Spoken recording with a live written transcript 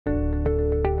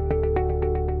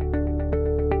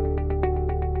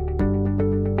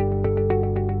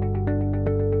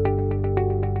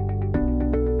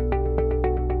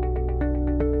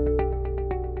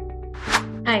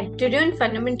Hi, today on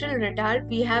Fundamental Radar,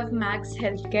 we have Max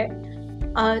Healthcare.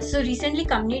 So recently,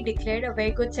 company declared a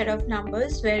very good set of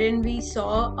numbers wherein we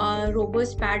saw a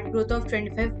robust PAT growth of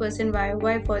 25%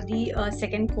 YOY for the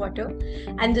second quarter,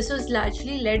 and this was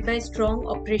largely led by strong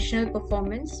operational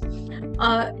performance.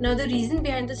 Now, the reason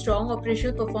behind the strong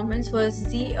operational performance was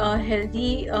the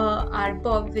healthy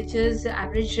ARPOB, which is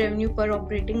average revenue per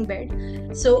operating bed.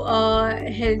 So,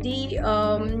 healthy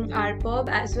ARPOB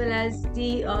as well as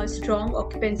the strong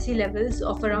occupancy levels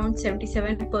of around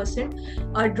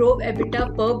 77% drove EBITDA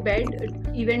per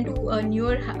bed even to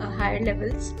newer higher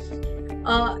levels.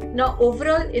 Now,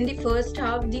 overall, in the first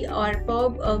half, the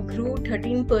ARPOB grew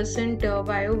 13%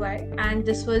 YOY, and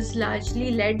this was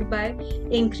largely led by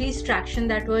increased traction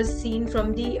that was seen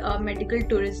from the medical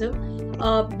tourism,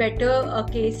 better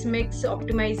case mix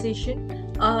optimization,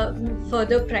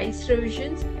 further price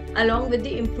revisions, along with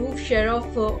the improved share of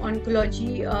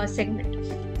oncology segment.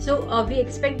 So we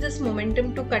expect this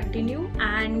momentum to continue,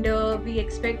 and we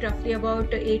expect roughly about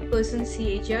 8%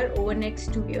 CAGR over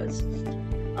next 2 years.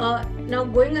 Now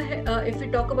going ahead, if we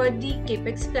talk about the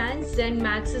capex plans, then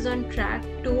Max is on track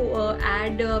to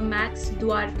add Max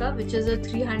Dwarka, which is a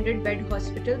 300-bed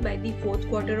hospital, by the fourth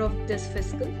quarter of this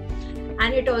fiscal.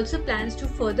 And it also plans to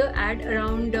further add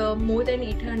around more than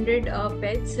 800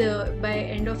 beds by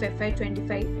end of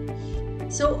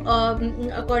FY25. So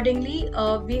accordingly,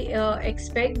 we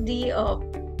expect the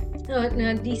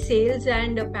sales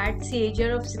and PAT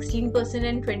CAGR of 16%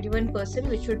 and 21%,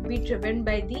 which would be driven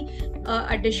by the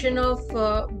addition of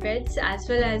beds as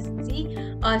well as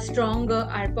the strong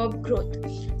ARPOB growth.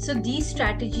 So these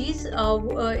strategies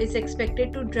is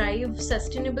expected to drive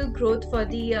sustainable growth for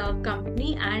the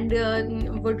company and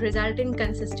would result in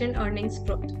consistent earnings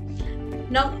growth.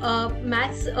 Now,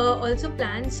 Max also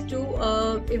plans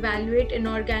to evaluate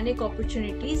inorganic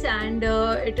opportunities, and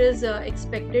it is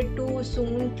expected to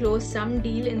soon close some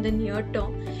deal in the near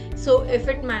term. So if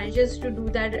it manages to do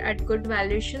that at good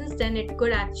valuations, then it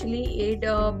could actually aid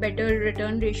better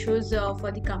return ratios for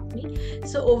the company.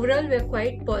 So overall, we are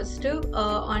quite positive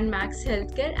on Max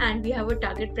Healthcare, and we have a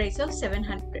target price of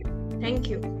 700. Thank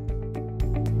you.